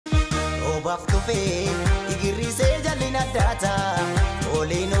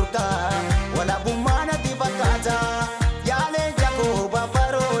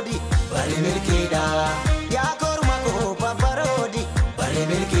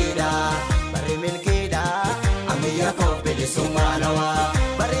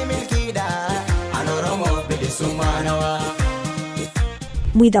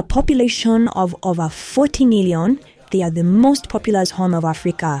With a population of over 40 million, they are the most populous Horn of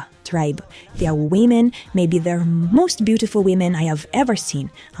Africa tribe. Their women may be the most beautiful women I have ever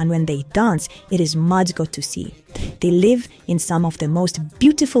seen, and when they dance, it is magical to see. They live in some of the most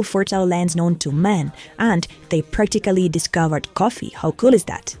beautiful fertile lands known to man, and they practically discovered coffee. How cool is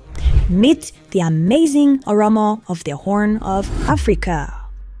that? Meet the amazing Oromo of the Horn of Africa.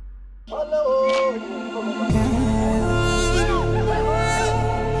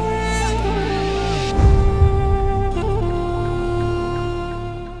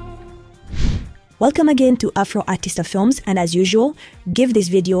 Welcome again to Afroasiatic Films, and as usual, give this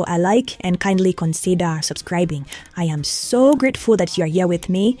video a like and kindly consider subscribing. I am so grateful that you are here with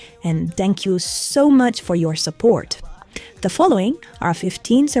me, and thank you so much for your support. The following are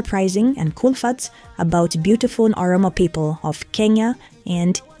 15 surprising and cool facts about beautiful Oromo people of Kenya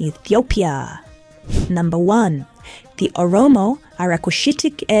and Ethiopia. Number 1. The Oromo are a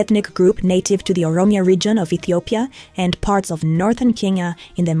Cushitic ethnic group native to the Oromia region of Ethiopia and parts of northern Kenya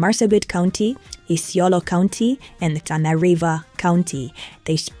in the Marsabit County, Isiolo County, and Tana County.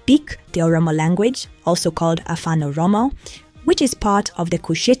 They speak the Oromo language, also called Afaan Oromo, which is part of the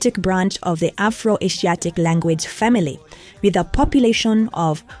Cushitic branch of the Afroasiatic language family. With a population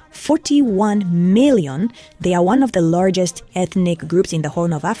of 41 million, they are one of the largest ethnic groups in the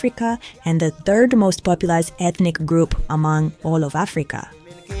Horn of Africa and the third most populous ethnic group among all of Africa.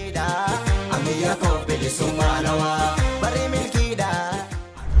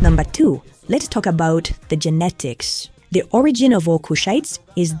 Number 2, let's talk about the genetics. The origin of all Cushites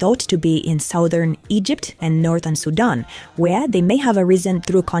is thought to be in southern Egypt and northern Sudan, where they may have arisen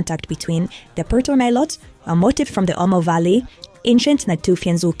through contact between the proto-nilotes, a motif from the Omo Valley, ancient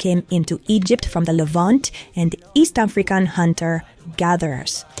Natufians who came into Egypt from the Levant, and East African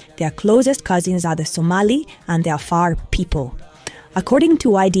hunter-gatherers. Their closest cousins are the Somali and the Afar people. According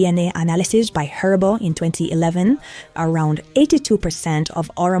to iDNA analysis by Hirbo in 2011, around 82%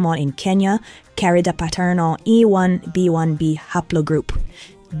 of Oromo in Kenya carried a paternal E1b1b haplogroup.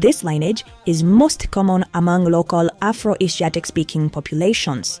 This lineage is most common among local Afroasiatic-speaking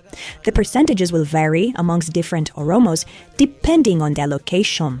populations. The percentages will vary amongst different Oromos depending on their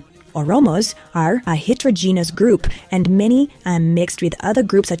location. Oromos are a heterogeneous group, and many are mixed with other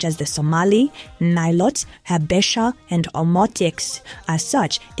groups such as the Somali, Nilotes, Habesha, and Omotics. As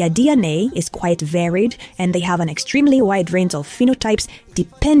such, their DNA is quite varied, and they have an extremely wide range of phenotypes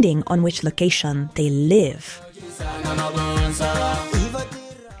depending on which location they live.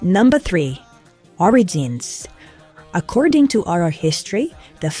 Number 3. Origins. According to oral history,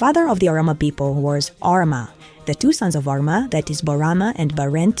 the father of the Oromo people was Orma. The two sons of Orma, that is Borama and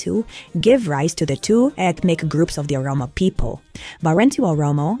Barentu, give rise to the two ethnic groups of the Oromo people. Barentu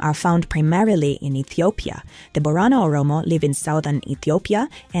Oromo are found primarily in Ethiopia. The Borana Oromo live in southern Ethiopia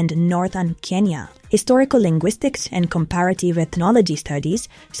and northern Kenya. Historical linguistics and comparative ethnology studies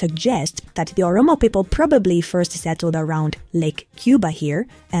suggest that the Oromo people probably first settled around Lake Cuba here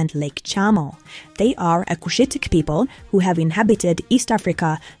and Lake Chamo. They are a Cushitic people who have inhabited East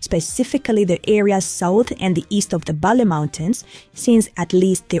Africa, specifically the areas south and the east of the Bale Mountains, since at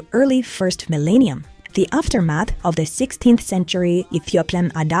least the early first millennium. The aftermath of the 16th century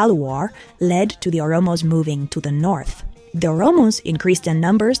Ethiopian Adal War led to the Oromos moving to the north. The Oromos increased in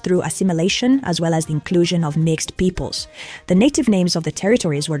numbers through assimilation as well as the inclusion of mixed peoples. The native names of the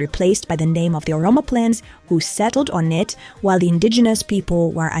territories were replaced by the name of the Oromo clans who settled on it, while the indigenous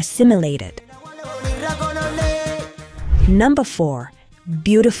people were assimilated. Number 4.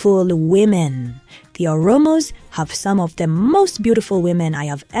 Beautiful women. The Oromos have some of the most beautiful women I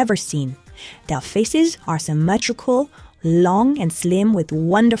have ever seen. Their faces are symmetrical, long and slim with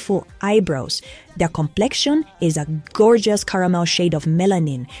wonderful eyebrows. Their complexion is a gorgeous caramel shade of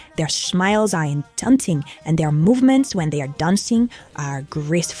melanin. Their smiles are enchanting, and their movements when they are dancing are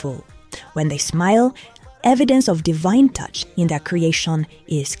graceful. When they smile, evidence of divine touch in their creation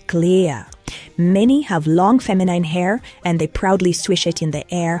is clear. Many have long feminine hair, and they proudly swish it in the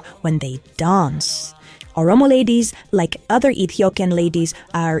air when they dance. Oromo ladies, like other Ethiopian ladies,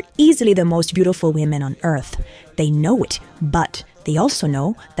 are easily the most beautiful women on earth. They know it, but they also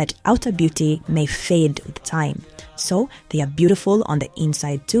know that outer beauty may fade with time. So they are beautiful on the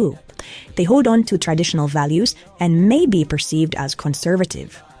inside too. They hold on to traditional values and may be perceived as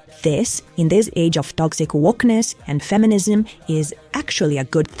conservative. This, in this age of toxic wokeness and feminism, is actually a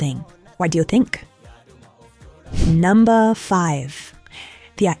good thing. What do you think? Number 5.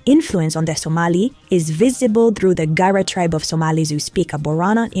 Their influence on the Somali is visible through the Gara tribe of Somalis who speak a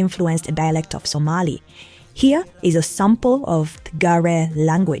Borana-influenced dialect of Somali. Here is a sample of the Gara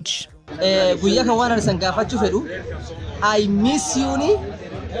language. I miss you ni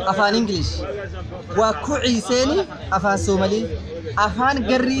Afaan English. Wa ku'iseni Afaan Somali. Afaan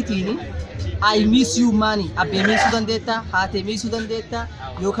Garritini. I miss you mani. Abbe miss you dandeta, hate miss you dandeta,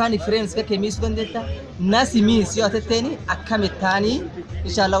 yokani friends kake miss you dandeta. Nasi miss you ateteni akametani.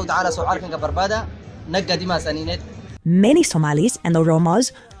 Inshallah ta'ala su'al kan barbada nagadi ma saninet. Many Somalis and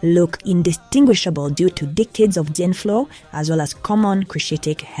Oromos look indistinguishable due to decades of gene flow as well as common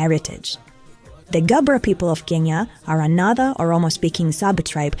Cushitic heritage. The Gabra people of Kenya are another Oromo-speaking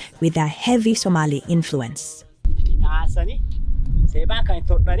sub-tribe with a heavy Somali influence.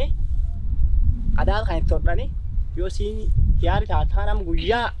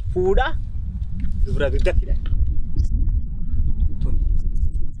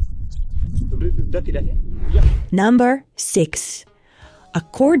 Number 6.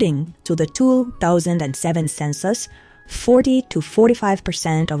 According to the 2007 census, 40 to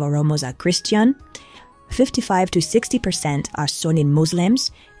 45% of Oromos are Christian, 55 to 60% are Sunni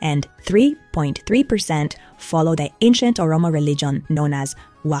Muslims, and 3.3% follow the ancient Oromo religion known as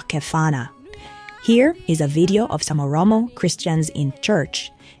Wakefana. Here is a video of some Oromo Christians in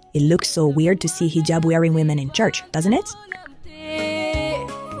church. It looks so weird to see hijab-wearing women in church, doesn't it?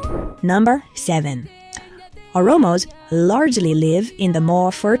 Number 7. Oromos largely live in the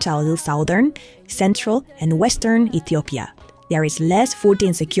more fertile southern, central, and western Ethiopia. There is less food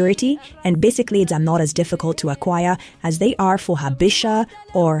insecurity, and basic needs are not as difficult to acquire as they are for Habesha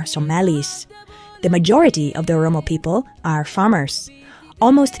or Somalis. The majority of the Oromo people are farmers.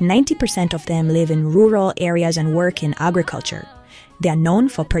 Almost 90% of them live in rural areas and work in agriculture. They are known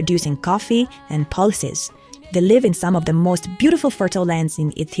for producing coffee and pulses. They live in some of the most beautiful fertile lands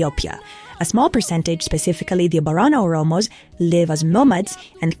in Ethiopia. A small percentage, specifically the Borana Oromos, live as nomads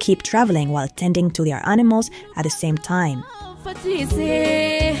and keep traveling while tending to their animals at the same time.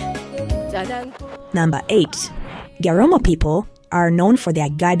 Number 8. The Oromo people are known for their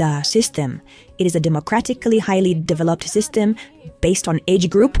Gada system. It is a democratically highly developed system based on age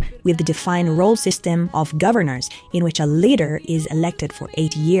group with the defined role system of governors in which a leader is elected for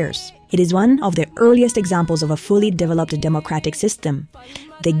 8 years. It is one of the earliest examples of a fully developed democratic system.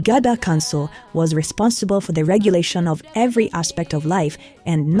 The Gada Council was responsible for the regulation of every aspect of life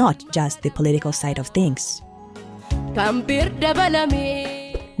and not just the political side of things.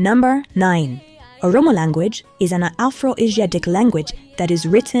 Number 9. Oromo language is an Afroasiatic language that is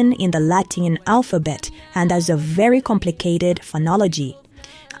written in the Latin alphabet and has a very complicated phonology.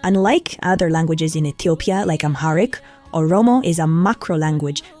 Unlike other languages in Ethiopia like Amharic, Oromo is a macro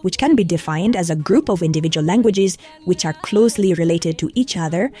language which can be defined as a group of individual languages which are closely related to each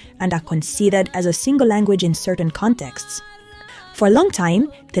other and are considered as a single language in certain contexts. For a long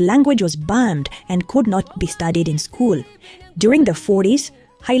time, the language was banned and could not be studied in school. During the 40s,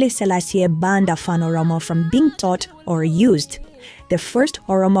 Haile Selassie banned Afaan Oromo from being taught or used. The first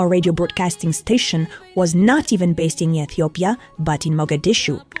Oromo radio broadcasting station was not even based in Ethiopia, but in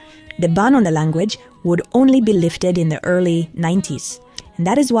Mogadishu. The ban on the language would only be lifted in the early 90s. And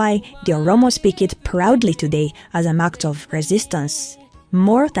that is why the Oromo speak it proudly today as an act of resistance.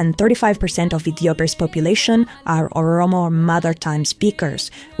 More than 35% of Ethiopia's population are Oromo mother tongue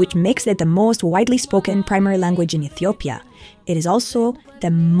speakers, which makes it the most widely spoken primary language in Ethiopia. It is also the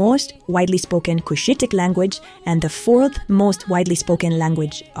most widely spoken Cushitic language and the fourth most widely spoken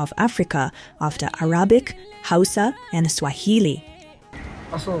language of Africa after Arabic, Hausa, and Swahili.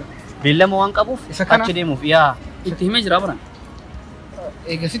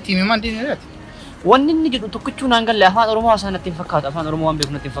 Wanni inni jedhu tokkichuu naan galle afaan Oromoo haasaan natti hin fakkaatu afaan Oromoo waan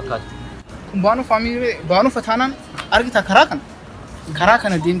beeku natti hin fakkaatu. Kun baanu fataanaan argita karaa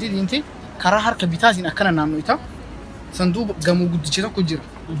kana deemtee karaa harka bitaatiin akkana naannoo sanduu gamoo guddicha tokko jira.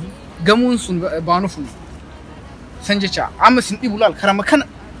 Gamoon sun baanu funu. San jecha amma sin dhibu laal karaa makana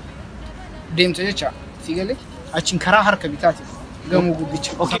deemte jecha sigalee achiin karaa harka bitaatiin gamoo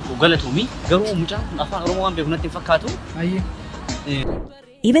guddicha. Okay, galatoomi garuu mucaan kun afaan Oromoo waan beeku natti hin fakkaatu.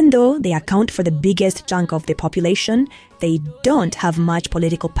 Even though they account for the biggest chunk of the population, they don't have much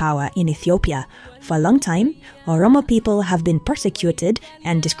political power in Ethiopia. For a long time, Oromo people have been persecuted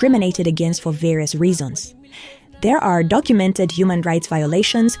and discriminated against for various reasons. There are documented human rights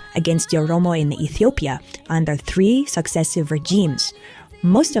violations against the Oromo in Ethiopia under 3 successive regimes.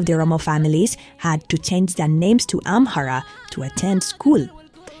 Most of the Oromo families had to change their names to Amhara to attend school.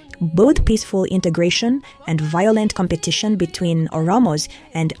 both peaceful integration and violent competition between Oromos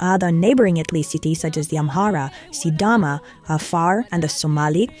and other neighboring ethnicities such as the Amhara, Sidama, Afar, and the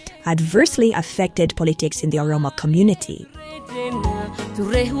Somali adversely affected politics in the Oromo community.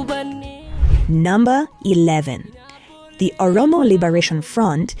 Number 11. The Oromo Liberation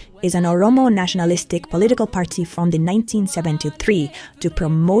Front is an Oromo nationalistic political party formed in 1973 to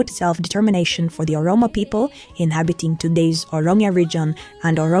promote self-determination for the Oromo people inhabiting today's Oromia region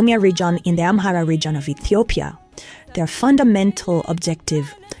and Oromia region in the Amhara region of Ethiopia. Their fundamental objective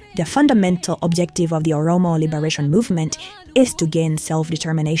of the Oromo Liberation Movement is to gain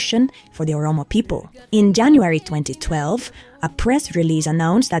self-determination for the Oromo people. In January 2012, a press release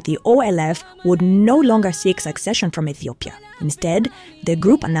announced that the OLF would no longer seek succession from Ethiopia. Instead, the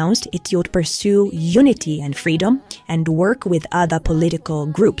group announced it would pursue unity and freedom and work with other political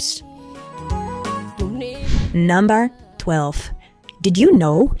groups. Number 12. Did you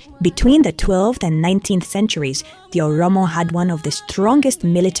know, between the 12th and 19th centuries, the Oromo had one of the strongest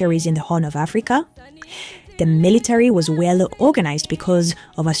militaries in the Horn of Africa? The military was well organized because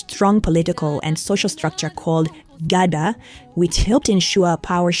of a strong political and social structure called Gada, which helped ensure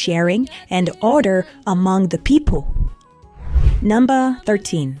power sharing and order among the people. Number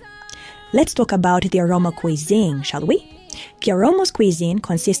 13. Let's talk about the Oromo cuisine, shall we? The Oromo's cuisine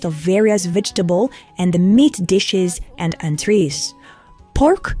consists of various vegetable and meat dishes and entrees.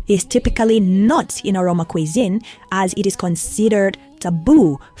 Pork is typically not in Oromo cuisine as it is considered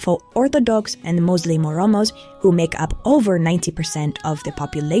taboo for Orthodox and Muslim Oromos who make up over 90% of the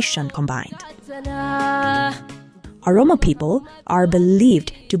population combined. Oromo people are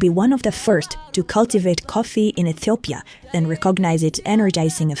believed to be one of the first to cultivate coffee in Ethiopia and recognize its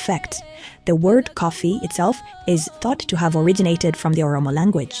energizing effect. The word coffee itself is thought to have originated from the Oromo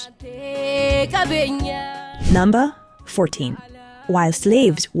language. Number 14. While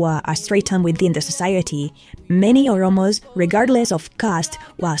slaves were a stratum within the society, many Oromos, regardless of caste,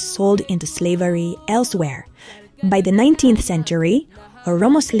 were sold into slavery elsewhere. By the 19th century,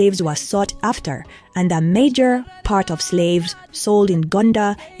 Oromo slaves were sought after, and a major part of slaves sold in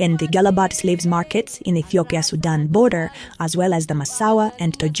Gonda and the Galabat slaves markets in Ethiopia-Sudan border, as well as the Massawa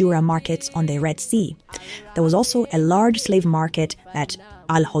and Tajura markets on the Red Sea. There was also a large slave market at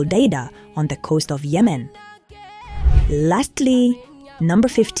Al-Hodeida on the coast of Yemen. Lastly, number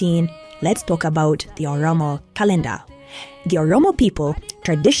 15, let's talk about the Oromo calendar. The Oromo people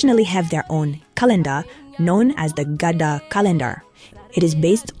traditionally have their own calendar known as the Gada calendar. It is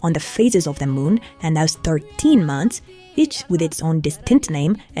based on the phases of the moon and has 13 months, each with its own distinct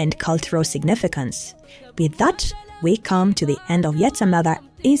name and cultural significance. With that, we come to the end of yet another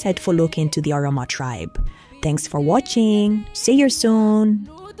insightful look into the Oromo tribe. Thanks for watching. See you soon.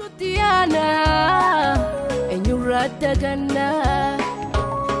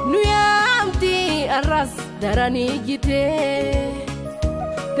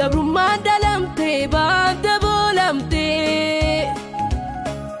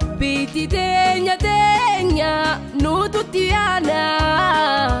 Biti tenya nututiana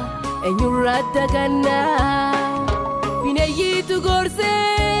enyurata ganna bineyitu gorse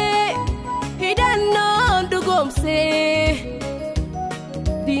hidanno dugomse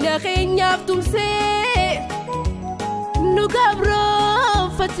dina khenya tumse nugabro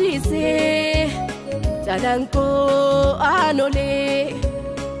fatise tadanko anole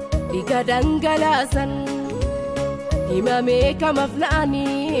digadangalasan Imame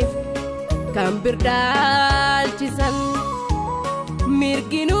kamafnaanif kambirdal chisan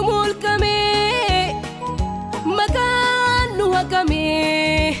mirginu mulkame makanu hakame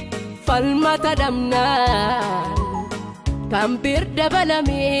falmata damnan kambirda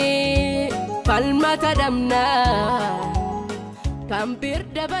balame falmata damnan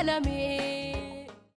kambirda balame